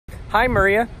Hi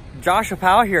Maria, Joshua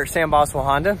Powell here at Sam Boswell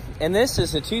Honda, and this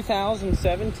is a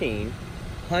 2017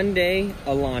 Hyundai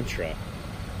Elantra.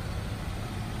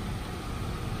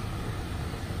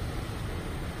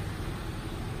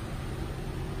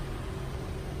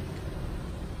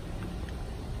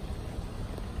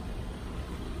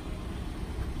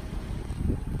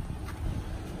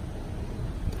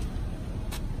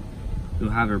 You'll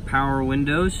have your power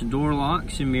windows, door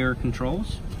locks, and mirror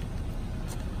controls.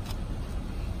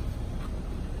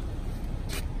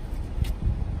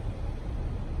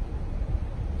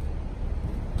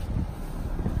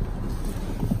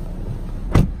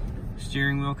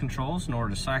 Steering wheel controls in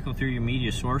order to cycle through your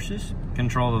media sources,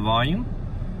 control the volume.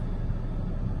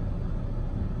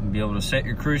 You'll be able to set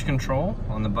your cruise control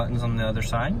on the buttons on the other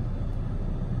side.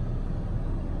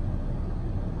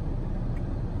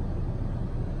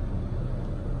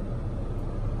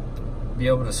 Be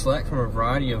able to select from a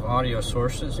variety of audio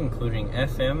sources, including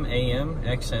FM, AM,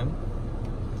 XM.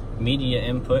 Media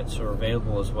inputs are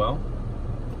available as well.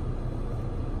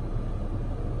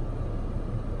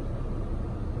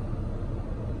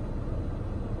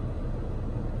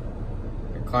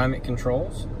 Your climate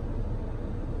controls.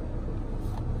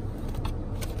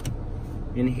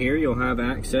 In here you'll have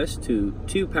access to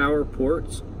 2 power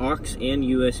ports, aux and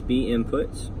USB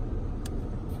inputs.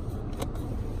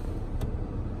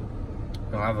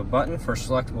 You'll have a button for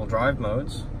selectable drive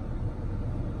modes,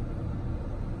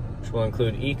 which will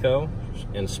include Eco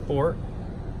and Sport.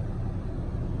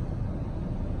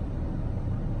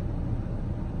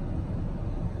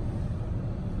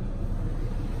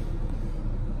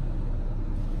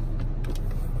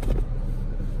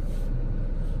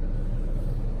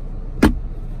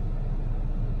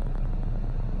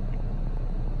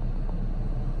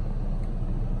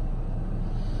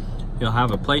 You'll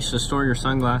have a place to store your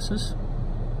sunglasses.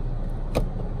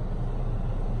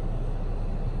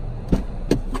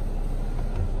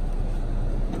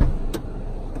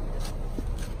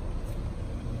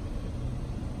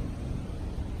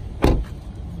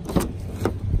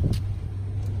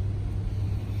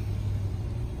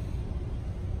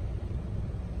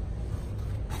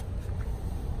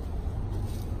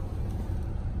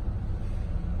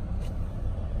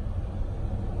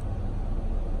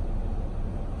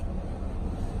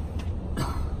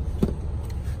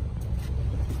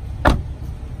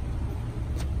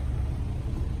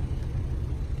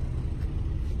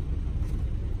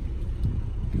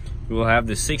 We'll have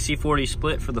the 60-40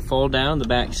 split for the fold down the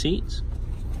back seats.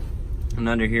 And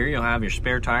under here you'll have your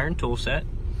spare tire and tool set.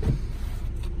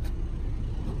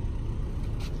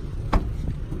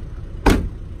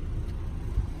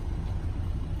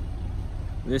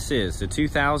 This is the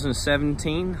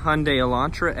 2017 Hyundai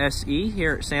Elantra SE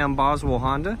here at Sam Boswell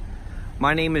Honda.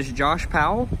 My name is Josh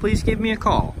Powell. Please give me a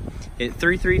call at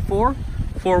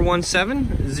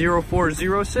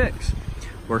 334-417-0406.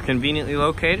 We're conveniently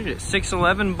located at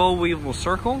 611 Bullweevil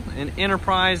Circle in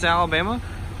Enterprise, Alabama,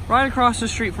 right across the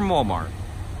street from Walmart.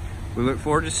 We look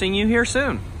forward to seeing you here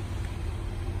soon.